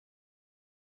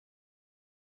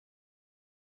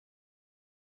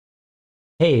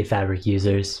Hey Fabric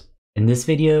users! In this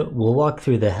video, we'll walk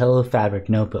through the Hello Fabric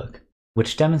notebook,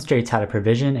 which demonstrates how to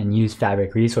provision and use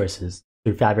Fabric resources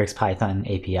through Fabric's Python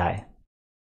API.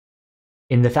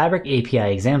 In the Fabric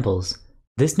API examples,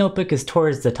 this notebook is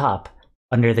towards the top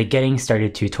under the Getting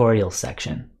Started Tutorials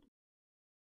section.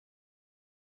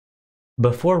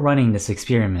 Before running this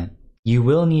experiment, you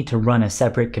will need to run a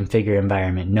separate configure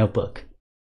environment notebook.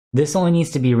 This only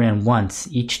needs to be ran once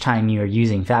each time you are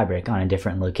using Fabric on a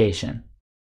different location.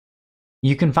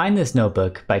 You can find this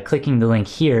notebook by clicking the link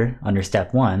here under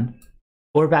Step 1,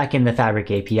 or back in the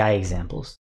Fabric API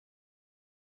examples.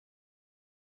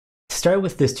 To start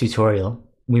with this tutorial,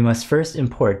 we must first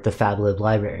import the FabLib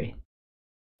library.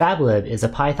 FabLib is a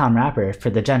Python wrapper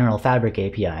for the general Fabric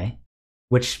API,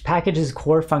 which packages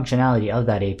core functionality of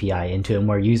that API into a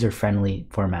more user-friendly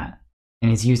format,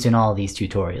 and is used in all of these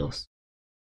tutorials.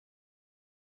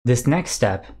 This next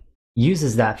step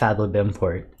uses that FabLib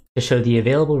import to show the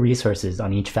available resources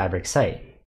on each Fabric site,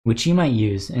 which you might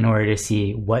use in order to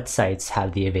see what sites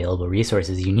have the available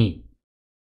resources you need.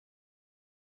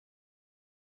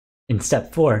 In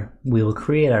Step 4, we will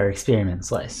create our experiment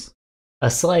slice. A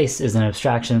slice is an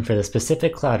abstraction for the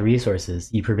specific cloud resources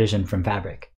you provision from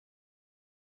Fabric.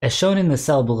 As shown in the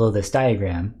cell below this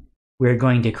diagram, we are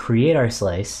going to create our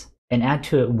slice and add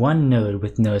to it one node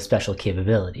with no special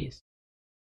capabilities.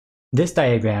 This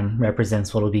diagram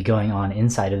represents what will be going on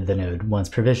inside of the node once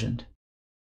provisioned.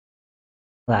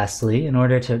 Lastly, in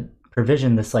order to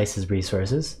provision the slice's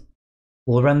resources,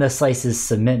 we'll run the slice's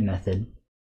submit method,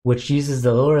 which uses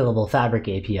the lower-level Fabric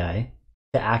API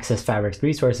to access Fabric's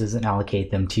resources and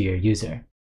allocate them to your user.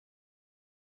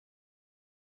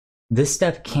 This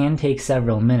step can take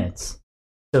several minutes,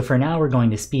 so for now we're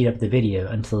going to speed up the video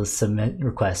until the submit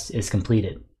request is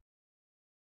completed.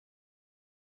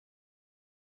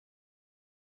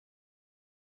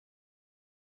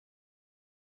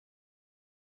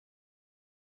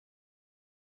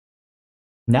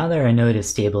 Now that our node is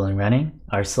stable and running,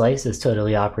 our slice is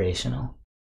totally operational.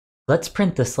 Let's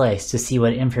print the slice to see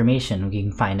what information we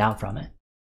can find out from it.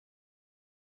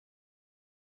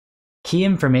 Key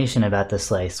information about the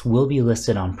slice will be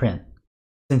listed on print.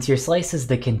 Since your slice is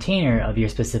the container of your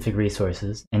specific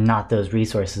resources and not those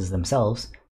resources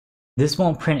themselves, this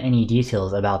won't print any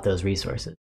details about those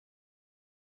resources.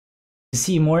 To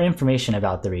see more information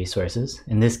about the resources,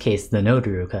 in this case the node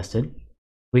we requested,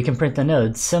 we can print the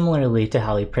node similarly to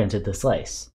how we printed the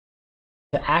slice.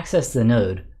 To access the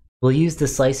node, we'll use the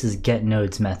slice's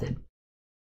getNodes method.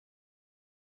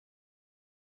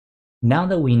 Now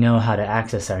that we know how to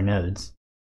access our nodes,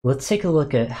 let's take a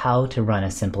look at how to run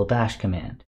a simple bash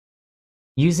command.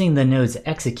 Using the node's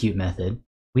execute method,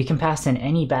 we can pass in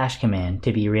any bash command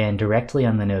to be ran directly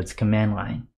on the node's command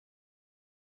line.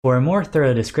 For a more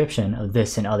thorough description of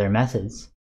this and other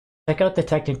methods, check out the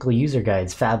Technical User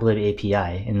Guide's FabLib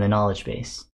API in the knowledge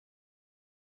base.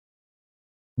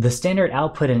 The standard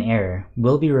output and error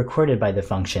will be recorded by the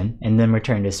function and then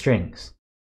returned as strings.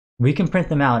 We can print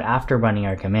them out after running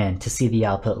our command to see the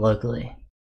output locally.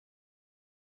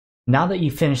 Now that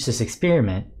you've finished this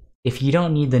experiment, if you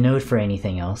don't need the node for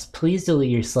anything else, please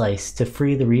delete your slice to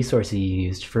free the resources you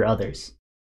used for others.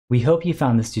 We hope you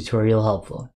found this tutorial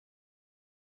helpful.